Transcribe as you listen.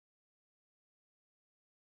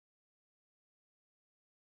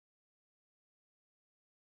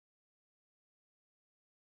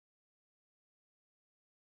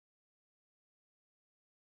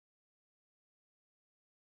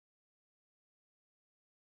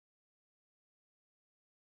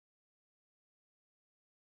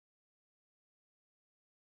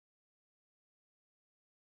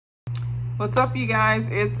What's up, you guys?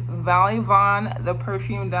 It's Vallivon The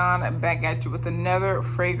Perfume Don back at you with another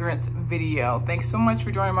fragrance video. Thanks so much for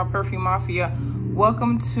joining my Perfume Mafia.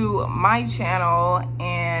 Welcome to my channel.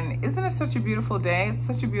 And isn't it such a beautiful day? It's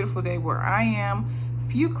such a beautiful day where I am.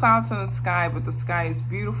 Few clouds in the sky, but the sky is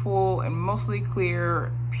beautiful and mostly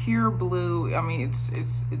clear, pure blue. I mean,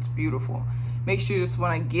 it's beautiful. Makes you just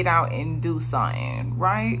want to get out and do something,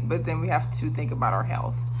 right? But then we have to think about our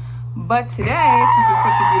health. But today, since it's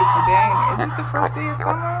such a beautiful day, and is it the first day of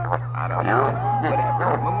summer? I don't know,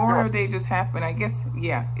 whatever. Memorial Day just happened. I guess,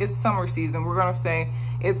 yeah, it's summer season. We're gonna say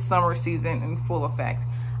it's summer season in full effect.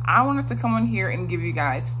 I wanted to come on here and give you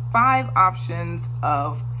guys 5 options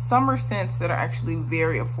of summer scents that are actually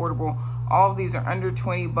very affordable. All of these are under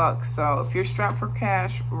 20 bucks. So if you're strapped for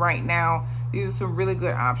cash right now, these are some really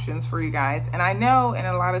good options for you guys. And I know in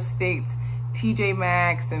a lot of states, TJ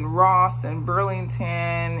Maxx and Ross and Burlington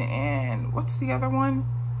and what's the other one?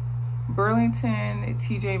 Burlington,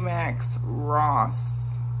 TJ Maxx, Ross,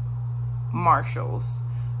 Marshalls.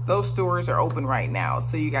 Those stores are open right now.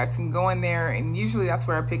 So you guys can go in there, and usually that's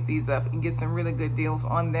where I pick these up and get some really good deals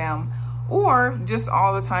on them. Or just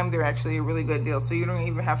all the time, they're actually a really good deal. So you don't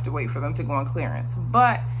even have to wait for them to go on clearance.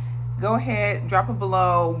 But go ahead, drop it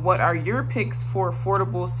below. What are your picks for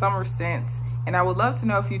affordable summer scents? And I would love to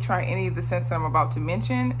know if you try any of the scents that I'm about to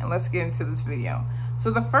mention, and let's get into this video.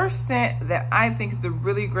 So the first scent that I think is a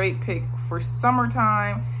really great pick for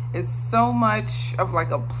summertime, is so much of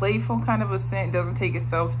like a playful kind of a scent, doesn't take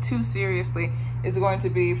itself too seriously, is going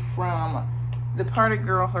to be from the party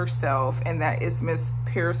girl herself, and that is Miss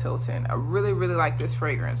Paris Hilton. I really like this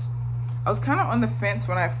fragrance. I was kind of on the fence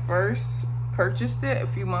when I first purchased it a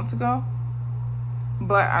few months ago,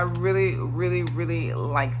 but I really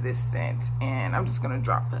like this scent, and I'm just gonna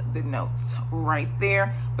drop the notes right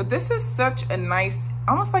there. But this is such a nice,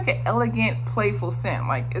 almost like an elegant, playful scent.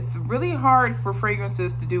 Like, it's really hard for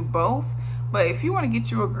fragrances to do both, but if you want to get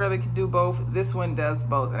you a girl that can do both, this one does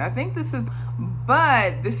both. And I think this is,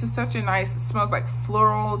 but this is such a nice, it smells like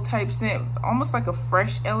floral type scent, almost like a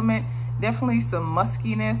fresh element. Definitely some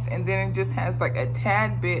muskiness, and then it just has like a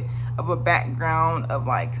tad bit of a background of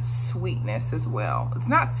like sweetness as well. It's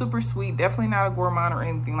not super sweet, definitely not a gourmand or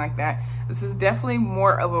anything like that. This is definitely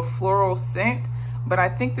more of a floral scent, but I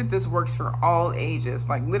think that this works for all ages.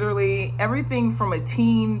 Like literally everything from a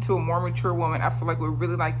teen to a more mature woman, I feel like would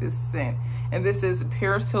really like this scent. And this is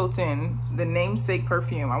Paris Hilton, the namesake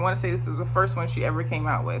perfume. I want to say this is the first one she ever came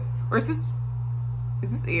out with. Or is this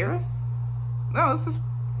Eris? No,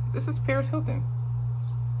 this is Paris Hilton.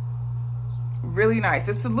 Really nice.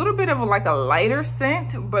 It's a little bit of like a lighter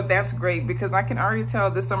scent, but that's great because I can already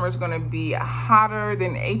tell this summer is going to be hotter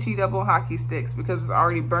than HE double hockey sticks because it's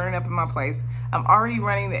already burning up in my place. I'm already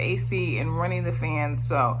running the AC and running the fan,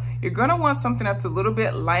 so you're going to want something that's a little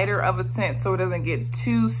bit lighter of a scent so it doesn't get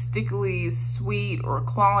too stickily sweet or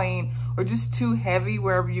clawing or just too heavy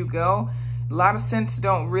wherever you go. A lot of scents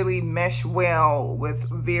don't really mesh well with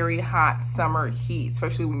very hot summer heat,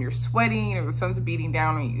 especially when you're sweating or the sun's beating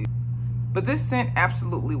down on you. But this scent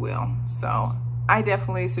absolutely will. So I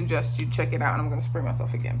definitely suggest you check it out. And I'm gonna spray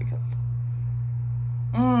myself again because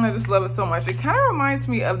I just love it so much. It kind of reminds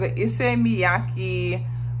me of the Issey Miyake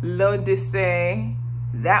L'Odyssée.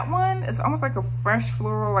 That one, it's almost like a fresh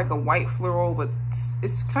floral, like a white floral, but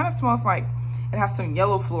it kind of smells like it has some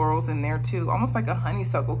yellow florals in there too, almost like a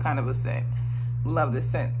honeysuckle kind of a scent. Love this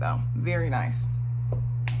scent though, very nice.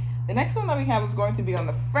 The next one that we have is going to be on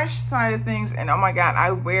the fresh side of things, and oh my God,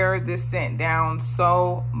 I wear this scent down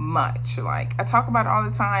so much. Like, I talk about it all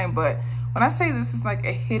the time, but when I say this is like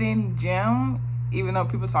a hidden gem, even though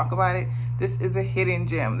people talk about it, this is a hidden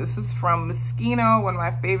gem. This is from Moschino, one of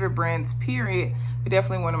my favorite brands, period, but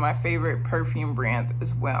definitely one of my favorite perfume brands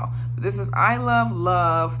as well. But this is I Love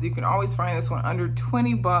Love. You can always find this one under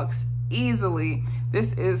 20 bucks easily.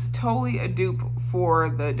 This is totally a dupe for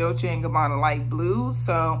the Dolce & Gabbana Light Blue.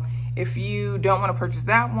 So if you don't want to purchase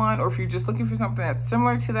that one, or if you're just looking for something that's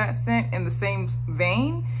similar to that scent in the same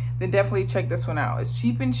vein, then definitely check this one out. It's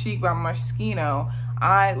Cheap and Chic by Moschino.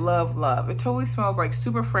 I Love Love. It totally smells like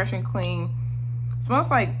super fresh and clean. It smells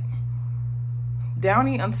like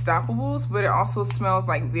Downy Unstoppables, but it also smells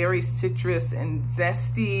like very citrus and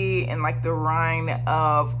zesty and like the rind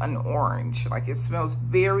of an orange. Like, it smells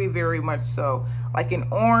very much so like an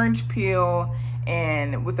orange peel,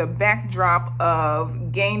 and with a backdrop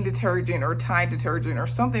of Gain detergent or Tide detergent or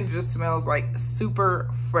something that just smells like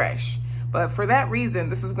super fresh. But for that reason,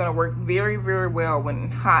 this is going to work very well when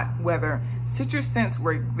in hot weather. Citrus scents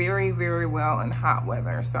work very well in hot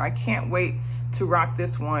weather. So I can't wait to rock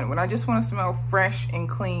this one when I just want to smell fresh and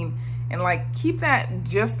clean and like keep that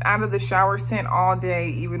just out of the shower scent all day,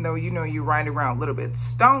 even though you know you're riding around a little bit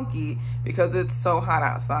stonky because it's so hot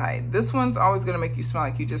outside. This one's always gonna make you smell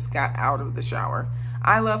like you just got out of the shower.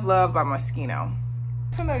 I Love Love by Moschino.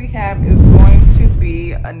 This one that we have is going to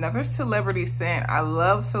be another celebrity scent. I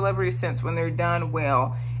love celebrity scents when they're done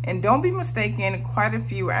well. And don't be mistaken, quite a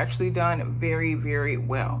few are actually done very, very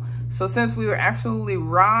well. So since we were absolutely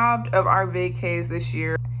robbed of our vacays this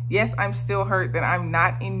year, yes, I'm still hurt that I'm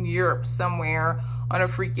not in Europe somewhere on a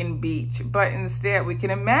freaking beach. But instead, we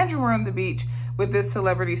can imagine we're on the beach with this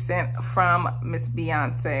celebrity scent from Miss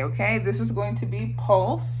Beyonce, okay? This is going to be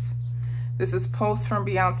Pulse. This is Pulse from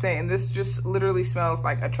Beyonce, and this just literally smells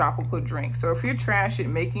like a tropical drink. So if you're trash at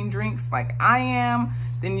making drinks like I am,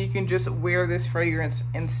 then you can just wear this fragrance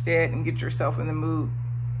instead and get yourself in the mood.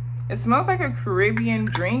 It smells like a Caribbean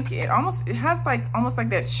drink. It has like almost like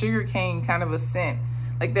that sugar cane kind of a scent,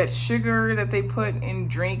 like that sugar that they put in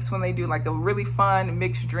drinks when they do like a really fun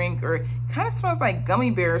mixed drink, or it kind of smells like gummy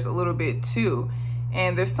bears a little bit too.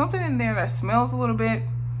 And there's something in there that smells a little bit,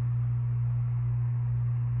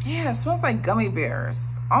 yeah, it smells like gummy bears.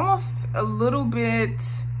 Almost a little bit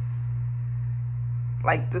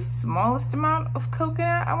like the smallest amount of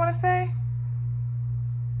coconut, I want to say.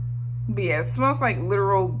 But yeah, it smells like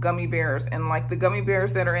literal gummy bears, and like the gummy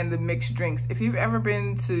bears that are in the mixed drinks. If you've ever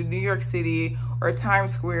been to New York City or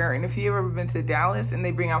Times Square, and if you've ever been to Dallas and they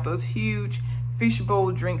bring out those huge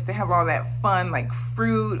fishbowl drinks, they have all that fun like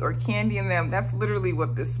fruit or candy in them. That's literally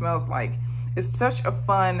what this smells like. It's such a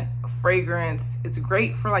fun fragrance. It's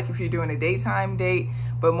great for like if you're doing a daytime date,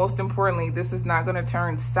 but most importantly, this is not gonna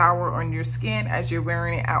turn sour on your skin as you're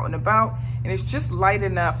wearing it out and about. And it's just light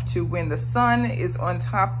enough to when the sun is on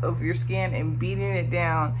top of your skin and beating it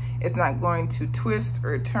down, it's not going to twist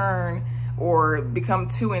or turn or become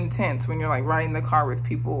too intense when you're like riding the car with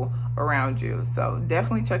people around you. So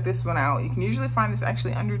definitely check this one out. You can usually find this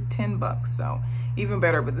actually under 10 bucks, so even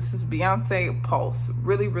better. But this is Beyonce Pulse.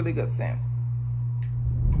 Really, really good scent.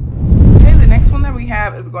 Next one that we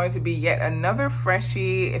have is going to be yet another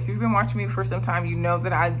freshie. If you've been watching me for some time, you know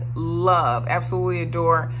that I love, absolutely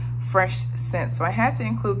adore fresh scents. So I had to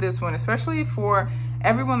include this one, especially for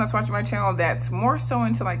everyone that's watching my channel that's more so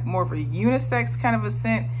into like more of a unisex kind of a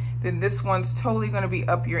scent. Then this one's totally going to be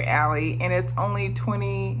up your alley, and it's only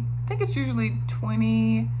 20, I think it's usually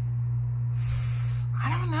 20, I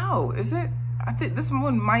don't know, is it? I think this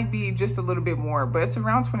one might be just a little bit more, but it's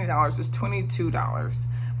around $20. It's $22.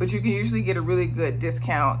 But you can usually get a really good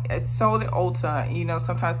discount. It's sold at Ulta. You know,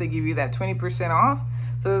 sometimes they give you that 20% off.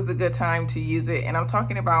 So this is a good time to use it. And I'm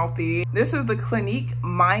talking about this is the Clinique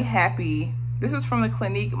My Happy. This is from the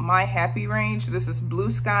Clinique My Happy range. This is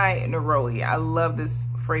Blue Sky Neroli. I love this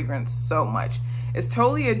fragrance so much. It's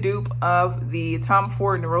totally a dupe of the Tom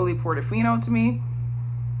Ford Neroli Portofino to me.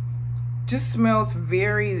 Just smells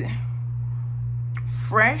very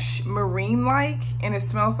fresh, marine-like, and it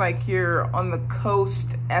smells like you're on the coast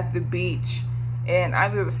at the beach in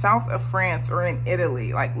either the south of France or in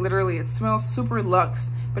Italy. Like literally, it smells super luxe,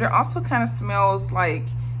 but it also kind of smells like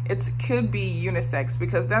it could be unisex,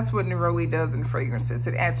 because that's what Neroli does in fragrances.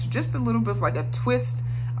 It adds just a little bit of like a twist,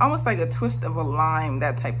 almost like a twist of a lime,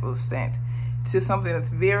 that type of scent, to something that's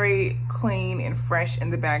very clean and fresh in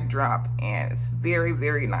the backdrop, and it's very,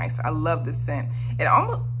 very nice. I love this scent.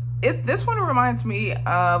 This one reminds me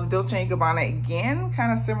of Dolce & Gabbana again,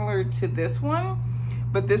 kind of similar to this one,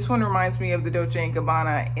 but this one reminds me of the Dolce &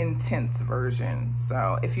 Gabbana Intense version.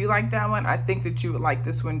 So if you like that one, I think that you would like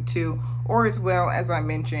this one too, or as well as I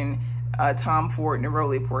mentioned, Tom Ford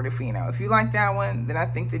Neroli Portofino. If you like that one, then I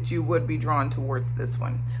think that you would be drawn towards this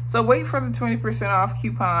one. So wait for the 20% off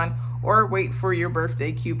coupon, or wait for your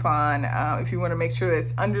birthday coupon if you want to make sure that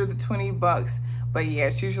it's under the 20 bucks. But yeah,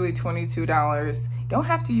 it's usually $22. Don't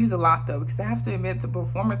have to use a lot though, because I have to admit the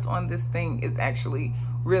performance on this thing is actually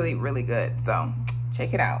really, really good. So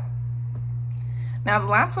check it out. Now the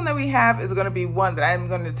last one that we have is going to be one that I'm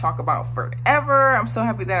going to talk about forever. I'm so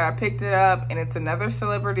happy that I picked it up, and it's another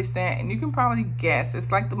celebrity scent, and you can probably guess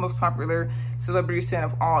it's like the most popular celebrity scent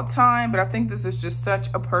of all time. But I think this is just such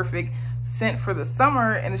a perfect scent for the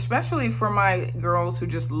summer, and especially for my girls who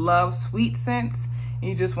just love sweet scents.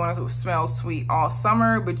 You just want to smell sweet all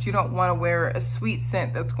summer, but you don't want to wear a sweet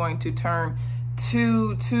scent that's going to turn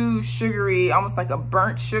too sugary, almost like a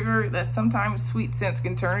burnt sugar that sometimes sweet scents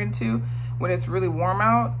can turn into when it's really warm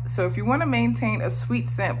out. So if you want to maintain a sweet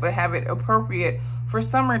scent but have it appropriate for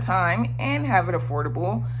summertime and have it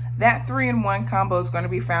affordable, that 3-in-1 combo is going to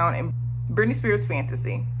be found in Britney Spears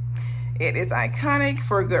Fantasy. It is iconic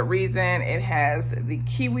for a good reason. It has the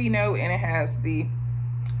kiwi note and it has the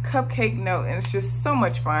cupcake note, and it's just so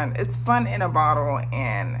much fun. It's fun in a bottle,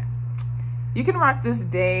 and You can rock this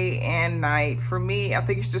day and night. For me, I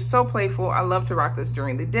think it's just so playful. I love to rock this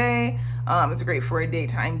during the day. It's great for a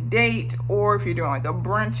daytime date, or if you're doing like a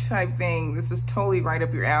brunch type thing, this is totally right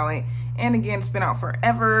up your alley. And again, it's been out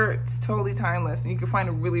forever. It's totally timeless, and you can find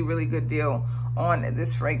a really, really good deal on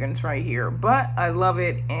this fragrance right here. But I love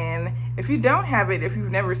it, and if you don't have it, if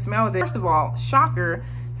you've never smelled it, first of all, shocker.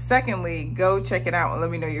 Secondly, go check it out and let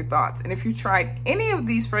me know your thoughts. And if you tried any of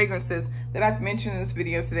these fragrances that I've mentioned in this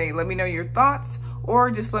video today, let me know your thoughts, or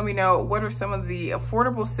just let me know what are some of the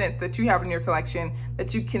affordable scents that you have in your collection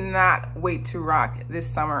that you cannot wait to rock this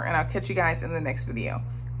summer. And I'll catch you guys in the next video.